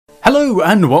Hello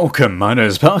and welcome, my name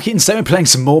is Parky and today we're playing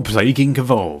some more Plague Inc.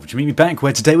 Evolved. You meet me back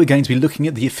where today we're going to be looking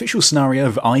at the official scenario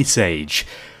of Ice Age.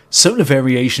 Solar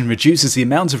variation reduces the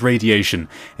amount of radiation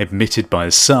emitted by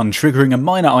the sun, triggering a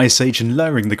minor ice age and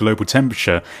lowering the global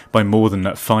temperature by more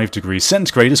than 5 degrees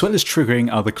centigrade, as well as triggering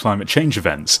other climate change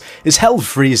events. Is hell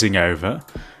freezing over?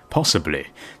 Possibly.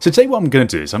 So today what I'm going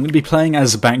to do is I'm going to be playing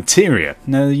as a bacteria.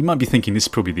 Now you might be thinking this is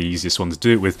probably the easiest one to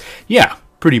do it with. Yeah,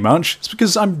 pretty much. It's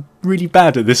because I'm really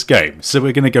bad at this game, so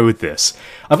we're going to go with this.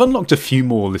 I've unlocked a few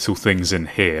more little things in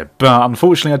here, but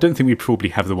unfortunately I don't think we probably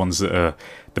have the ones that are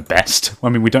the best. I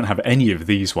mean, we don't have any of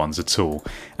these ones at all.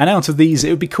 And out of these,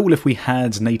 it would be cool if we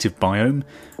had native biome,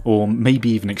 or maybe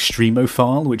even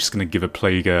extremophile, which is going to give a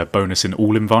plague bonus in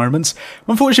all environments.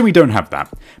 Unfortunately, we don't have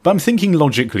that. But I'm thinking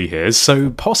logically here,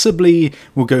 so possibly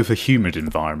we'll go for humid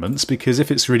environments, because if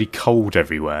it's really cold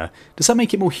everywhere, does that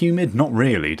make it more humid? Not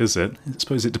really, does it? I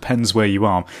suppose it depends where you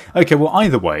are. Okay, well,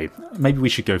 either way, maybe we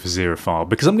should go for xerophile,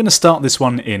 because I'm going to start this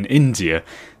one in India.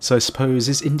 So I suppose,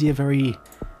 is India very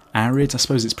arid? I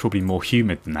suppose it's probably more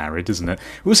humid than arid, isn't it?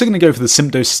 We're also going to go for the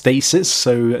symptostasis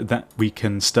so that we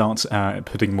can start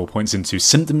putting more points into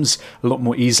symptoms a lot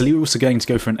more easily. We're also going to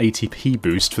go for an ATP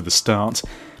boost for the start.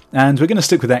 And we're going to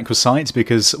stick with Equisite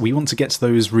because we want to get to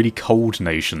those really cold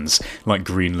nations like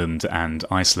Greenland and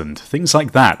Iceland. Things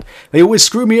like that. They always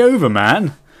screw me over,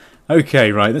 man!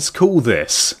 Okay, right, let's call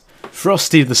this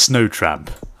Frosty the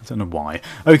SnowTramp. I don't know why.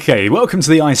 Okay, welcome to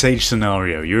the Ice Age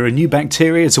scenario. You're a new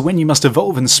bacteria to when you must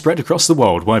evolve and spread across the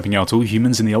world, wiping out all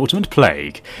humans in the ultimate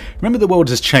plague. Remember, the world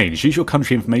has changed. Use your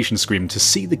country information screen to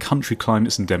see the country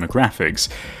climates and demographics.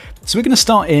 So we're going to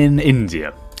start in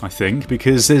India, I think,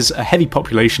 because there's a heavy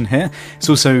population here. It's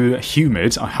also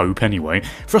humid, I hope anyway.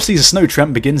 Frosty's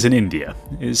SnowTramp begins in India.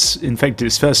 It's infected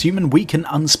its first human, weak and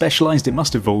unspecialised. It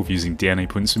must evolve using DNA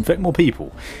points to infect more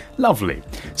people. Lovely.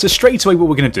 So straight away what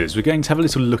we're going to do is we're going to have a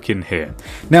little look in here.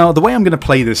 Now the way I'm going to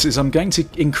play this is I'm going to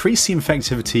increase the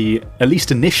infectivity, at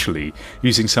least initially,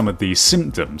 using some of these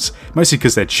symptoms. Mostly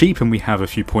because they're cheap and we have a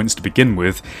few points to begin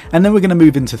with. And then we're going to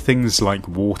move into things like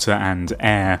water and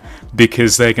air,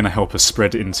 because they're going to help us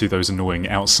spread into those annoying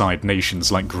outside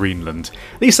nations like Greenland.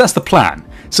 At least that's the plan.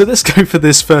 So let's go for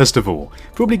this first of all.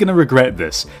 Probably going to regret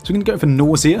this. So we're going to go for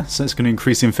nausea, so it's going to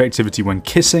increase the infectivity when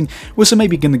kissing. We're also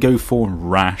maybe going to go for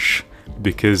rash,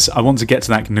 because I want to get to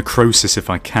that necrosis if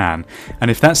I can.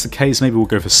 And if that's the case, maybe we'll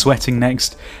go for sweating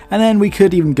next. And then we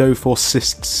could even go for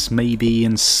cysts, maybe,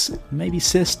 and maybe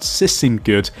cysts. Cysts seem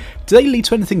good. Do they lead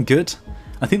to anything good?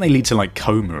 I think they lead to like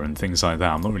coma and things like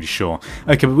that, I'm not really sure.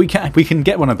 Okay, but we can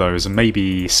get one of those, and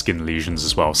maybe skin lesions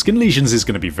as well. Skin lesions is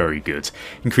going to be very good.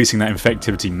 Increasing that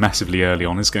infectivity massively early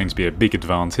on is going to be a big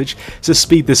advantage. So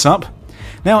speed this up.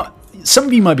 Now, some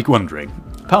of you might be wondering,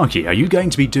 Parky, are you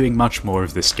going to be doing much more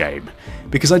of this game?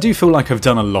 Because I do feel like I've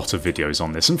done a lot of videos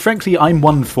on this, and frankly I'm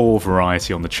one for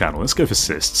variety on the channel. Let's go for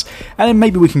cysts. And then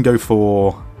maybe we can go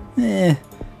for... yeah,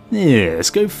 let's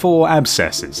go for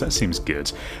abscesses. That seems good.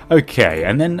 Okay,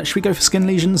 and then should we go for skin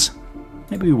lesions?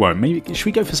 Maybe we won't. Maybe should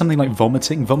we go for something like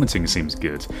vomiting? Vomiting seems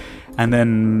good. And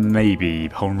then maybe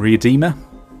pulmonary edema?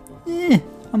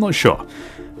 I'm not sure.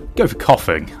 Go for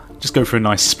coughing. Just go for a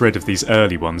nice spread of these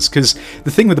early ones, because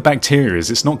the thing with the bacteria is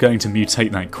it's not going to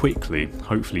mutate that quickly,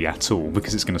 hopefully at all,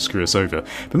 because it's going to screw us over.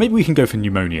 But maybe we can go for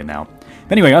pneumonia now.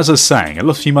 But anyway, as I was saying, a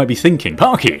lot of you might be thinking,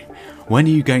 Parky, when are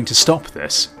you going to stop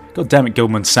this? God damn it,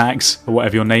 Goldman Sachs, or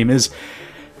whatever your name is.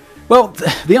 Well,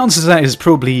 the answer to that is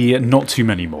probably not too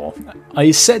many more.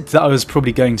 I said that I was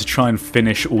probably going to try and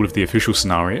finish all of the official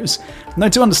scenarios, and I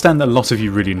do understand that a lot of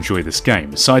you really enjoy this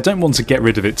game, so I don't want to get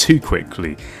rid of it too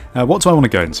quickly. What do I want to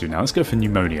go into now? Let's go for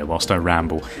pneumonia whilst I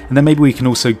ramble, and then maybe we can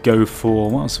also go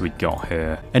for... what else have we got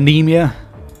here? Anemia?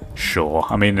 Sure,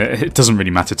 I mean, it doesn't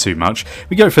really matter too much.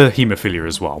 We go for haemophilia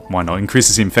as well. Why not?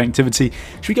 Increases the infectivity.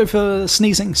 Should we go for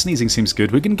sneezing? Sneezing seems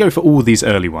good. We're going to go for all these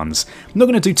early ones. I'm not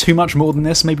going to do too much more than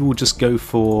this. Maybe we'll just go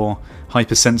for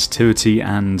hypersensitivity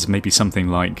and maybe something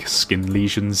like skin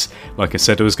lesions, like I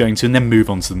said I was going to, and then move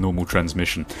on to the normal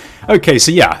transmission. Okay,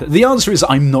 so yeah, the answer is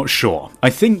I'm not sure. I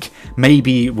think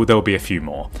maybe there'll be a few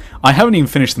more. I haven't even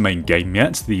finished the main game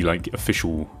yet, the like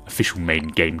official main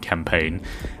game campaign.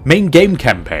 Main game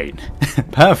campaign.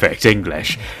 Perfect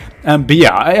English. But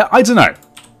yeah, I don't know.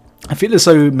 I feel as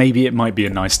though maybe it might be a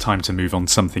nice time to move on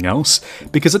to something else,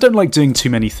 because I don't like doing too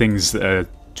many things that are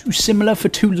too similar for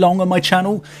too long on my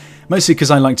channel. Mostly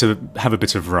because I like to have a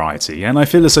bit of variety, and I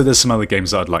feel as though there's some other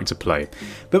games that I'd like to play.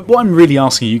 But what I'm really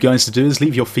asking you guys to do is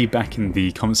leave your feedback in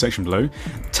the comment section below.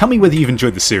 Tell me whether you've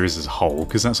enjoyed the series as a whole,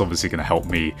 because that's obviously going to help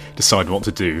me decide what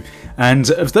to do. And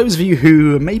of those of you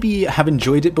who maybe have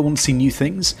enjoyed it but want to see new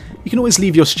things, you can always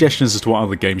leave your suggestions as to what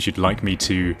other games you'd like me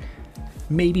to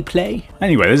maybe play.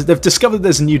 Anyway, they've discovered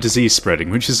there's a new disease spreading,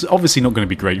 which is obviously not going to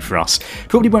be great for us.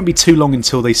 Probably won't be too long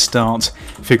until they start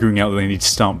figuring out that they need to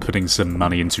start putting some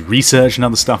money into research and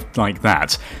other stuff like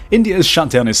that. India has shut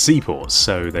down its seaports,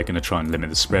 so they're going to try and limit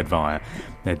the spread via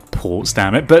their ports,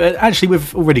 damn it. But actually,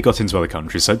 we've already got into other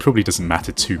countries, so it probably doesn't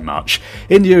matter too much.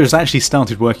 India has actually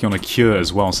started working on a cure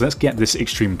as well, so let's get this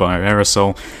extreme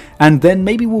bioaerosol, and then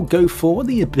maybe we'll go for, what are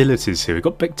the abilities here? We've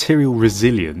got bacterial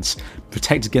resilience,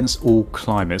 protect against all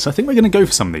climates. I think we're going to go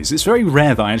for some of these. It's very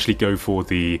rare that I actually go for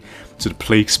the sort of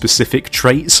plague-specific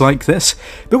traits like this,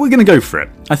 but we're going to go for it.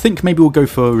 I think maybe we'll go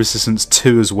for resistance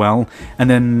 2 as well, and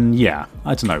then, yeah,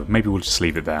 I don't know, maybe we'll just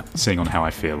leave it there, seeing on how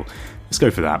I feel. Let's go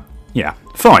for that. Yeah,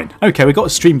 fine. Okay, we've got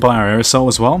extreme bioaerosol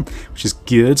as well, which is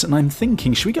good, and I'm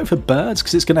thinking, should we go for birds?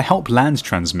 Because it's going to help land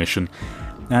transmission,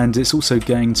 and it's also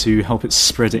going to help it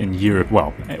spread it in Europe.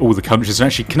 Well, all the countries are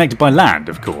actually connected by land,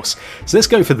 of course. So let's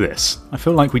go for this. I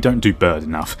feel like we don't do bird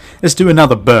enough. Let's do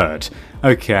another bird.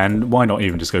 Okay, and why not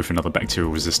even just go for another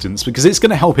bacterial resistance? Because it's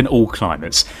going to help in all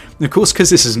climates. And of course,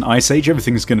 because this is an ice age,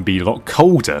 everything's going to be a lot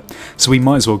colder. So we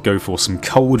might as well go for some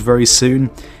cold very soon.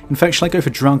 In fact, shall I go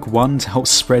for drunk 1 to help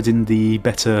spread in the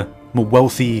better, more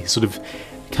wealthy sort of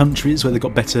countries where they've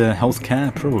got better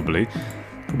healthcare? Probably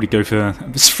go for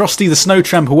Frosty the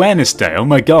SnowTramp Awareness Day. Oh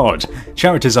my god!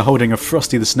 Charities are holding a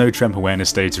Frosty the SnowTramp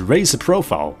Awareness Day to raise the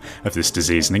profile of this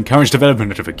disease and encourage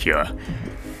development of a cure.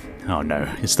 Oh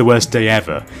no, it's the worst day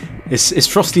ever. It's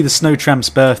Frosty the SnowTramp's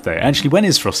birthday. Actually, when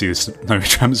is Frosty the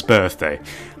SnowTramp's birthday?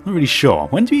 I'm not really sure.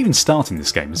 When do you even start in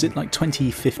this game? Is it like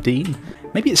 2015?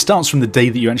 Maybe it starts from the day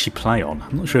that you actually play on.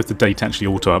 I'm not sure if the date actually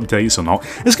auto-updates or not.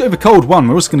 Let's go for cold 1.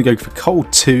 We're also going to go for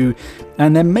cold 2.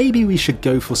 And then maybe we should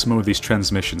go for some more of these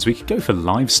transmissions. We could go for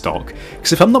livestock.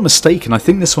 Because if I'm not mistaken, I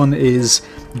think this one is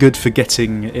good for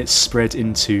getting it spread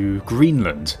into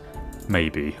Greenland.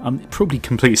 Maybe. I'm probably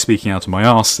completely speaking out of my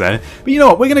arse there. But you know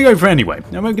what? We're going to go for it anyway.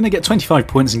 And we're going to get 25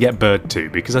 points and get bird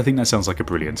 2, because I think that sounds like a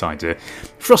brilliant idea.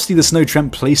 Frosty the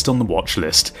SnowTramp placed on the watch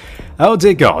list. Oh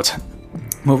dear god.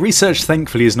 Well, research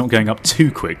thankfully is not going up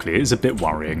too quickly. It is a bit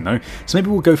worrying though. So maybe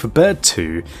we'll go for bird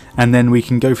 2, and then we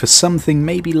can go for something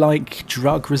maybe like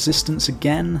drug resistance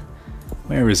again.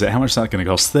 Where is it? How much is that going to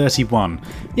cost? 31.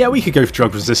 Yeah, we could go for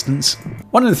drug resistance.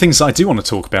 One of the things I do want to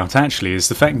talk about actually is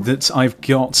the fact that I've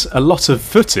got a lot of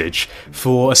footage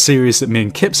for a series that me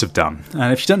and Kips have done.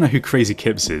 And if you don't know who Crazy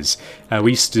Kips is,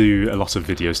 we used to do a lot of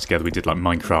videos together. We did like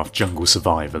Minecraft Jungle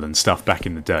Survival and stuff back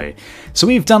in the day. So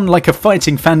we've done like a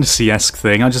fighting fantasy-esque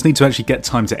thing. I just need to actually get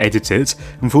time to edit it.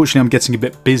 Unfortunately, I'm getting a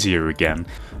bit busier again.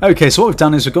 Okay, so what we've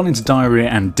done is we've gone into diarrhea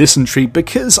and dysentery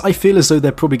because I feel as though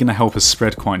they're probably going to help us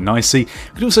spread quite nicely.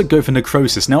 We could also go for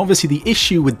necrosis. Now obviously the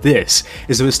issue with this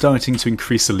is that we're starting to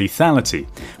increase the lethality,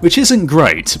 which isn't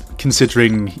great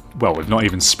considering, well, we've not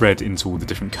even spread into all the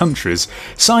different countries.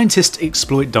 Scientists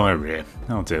exploit diarrhea.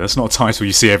 Oh dear, that's not a title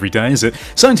you see every day, is it?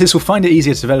 Scientists will find it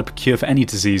easier to develop a cure for any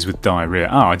disease with diarrhea.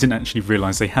 Ah, I didn't actually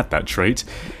realise they had that trait.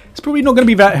 It's probably not going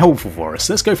to be that helpful for us.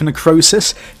 Let's go for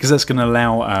necrosis, because that's going to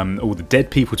allow all the dead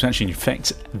people to actually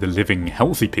infect the living,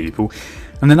 healthy people.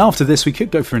 And then after this, we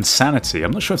could go for insanity.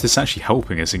 I'm not sure if this is actually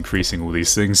helping us, increasing all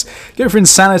these things. Go for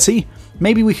insanity.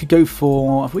 Maybe we could go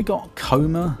for... have we got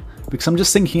coma? Because I'm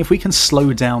just thinking if we can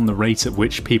slow down the rate at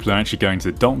which people are actually going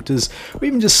to the doctors, or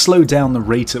even just slow down the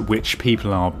rate at which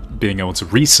people are being able to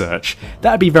research,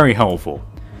 that would be very helpful.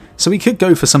 So we could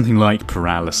go for something like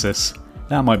paralysis.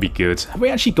 That might be good. Have we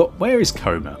actually got... where is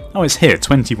coma? Oh, it's here,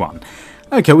 21.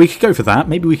 Okay, we could go for that.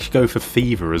 Maybe we could go for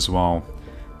fever as well,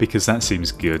 because that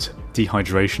seems good.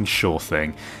 Dehydration, sure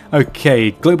thing.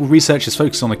 Okay, global research is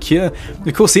focused on a cure.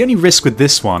 Of course, the only risk with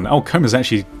this one... oh, coma's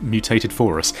actually mutated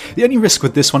for us. The only risk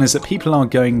with this one is that people are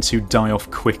going to die off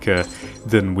quicker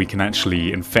than we can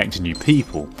actually infect new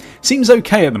people. Seems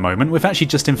okay at the moment. We've actually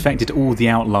just infected all the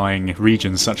outlying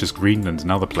regions such as Greenland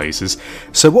and other places.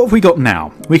 So what have we got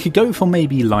now? We could go for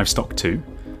maybe livestock 2.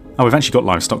 Oh, we've actually got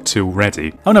livestock 2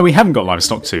 already. Oh no, we haven't got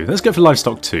livestock 2. Let's go for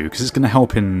livestock 2, because it's going to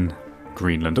help in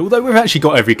Greenland. Although we've actually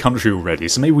got every country already,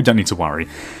 so maybe we don't need to worry.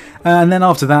 And then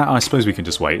after that, I suppose we can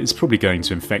just wait. It's probably going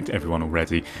to infect everyone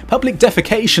already. Public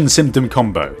defecation symptom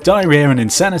combo. Diarrhea and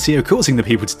insanity are causing the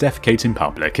people to defecate in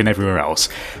public and everywhere else.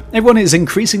 Everyone is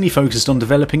increasingly focused on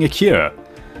developing a cure.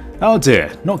 Oh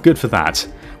dear, not good for that.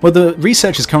 Well, the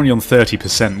research is currently on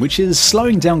 30%, which is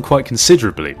slowing down quite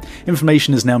considerably.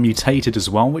 Information is now mutated as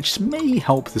well, which may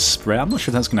help the spread. I'm not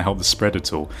sure if that's going to help the spread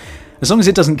at all. As long as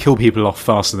it doesn't kill people off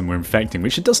faster than we're infecting,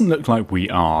 which it doesn't look like we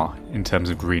are in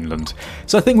terms of Greenland.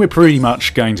 So I think we're pretty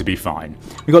much going to be fine.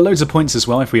 We've got loads of points as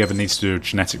well if we ever need to do a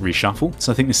genetic reshuffle,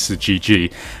 so I think this is a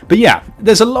GG. But yeah,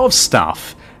 there's a lot of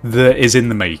stuff that is in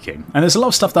the making. And there's a lot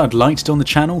of stuff that I'd like to do on the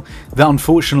channel that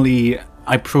unfortunately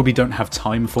I probably don't have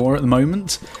time for at the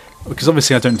moment. Because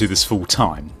obviously I don't do this full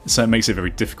time, so it makes it very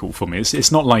difficult for me.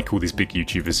 It's not like all these big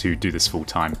YouTubers who do this full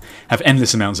time, have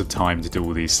endless amounts of time to do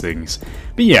all these things.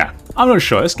 But yeah, I'm not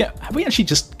sure. Have we actually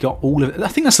just got all of it? I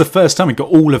think that's the first time we got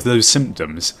all of those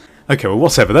symptoms. Okay, well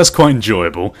whatever, that's quite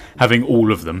enjoyable, having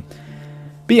all of them.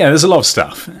 But yeah, there's a lot of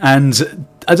stuff, and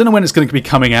I don't know when it's going to be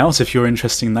coming out if you're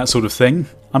interested in that sort of thing.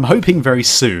 I'm hoping very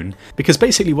soon, because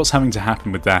basically what's having to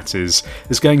happen with that is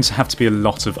there's going to have to be a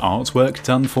lot of artwork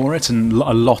done for it and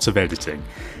a lot of editing.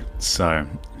 So,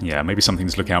 yeah, maybe something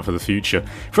to look out for the future.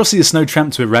 Frosty the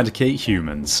SnowTramp to eradicate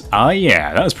humans. Ah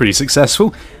yeah, that was pretty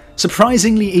successful.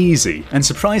 Surprisingly easy, and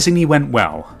surprisingly went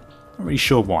well. Not really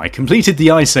sure why. Completed the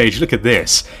Ice Age, look at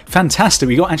this. Fantastic,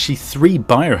 we got actually 3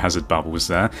 biohazard bubbles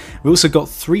there. We also got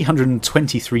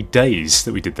 323 days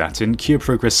that we did that in. Cure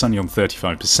progress sunny on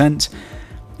 35%.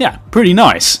 Yeah, pretty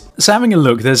nice. So having a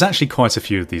look, there's actually quite a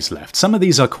few of these left. Some of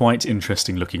these are quite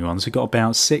interesting looking ones. We've got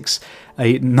about 6,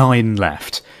 8, 9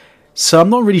 left. So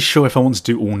I'm not really sure if I want to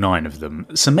do all 9 of them.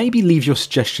 So maybe leave your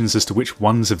suggestions as to which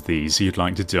ones of these you'd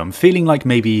like to do. I'm feeling like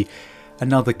maybe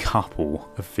another couple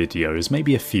of videos,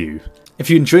 maybe a few.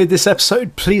 If you enjoyed this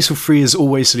episode, please feel free as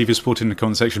always to leave your support in the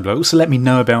comment section below. Also let me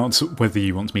know about whether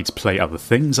you want me to play other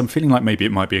things. I'm feeling like maybe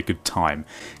it might be a good time.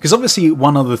 Because obviously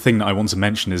one other thing that I want to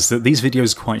mention is that these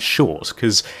videos are quite short,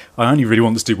 because I only really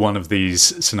want to do one of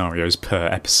these scenarios per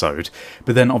episode,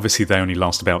 but then obviously they only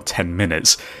last about 10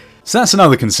 minutes. So that's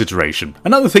another consideration.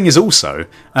 Another thing is also,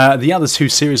 the other 2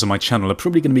 series on my channel are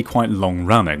probably going to be quite long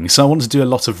running, so I want to do a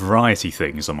lot of variety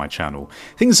things on my channel.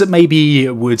 Things that maybe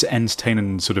would entertain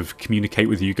and sort of communicate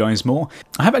with you guys more.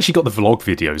 I have actually got the vlog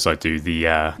videos I do,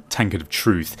 the Tankard of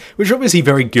Truth, which are obviously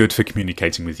very good for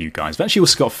communicating with you guys. I've actually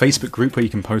also got a Facebook group where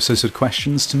you can post those sort of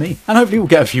questions to me, and hopefully we'll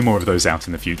get a few more of those out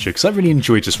in the future, because I really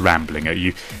enjoy just rambling at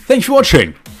you. Thanks for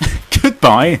watching!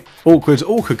 Goodbye! Awkward,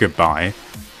 goodbye.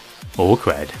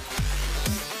 Awkward.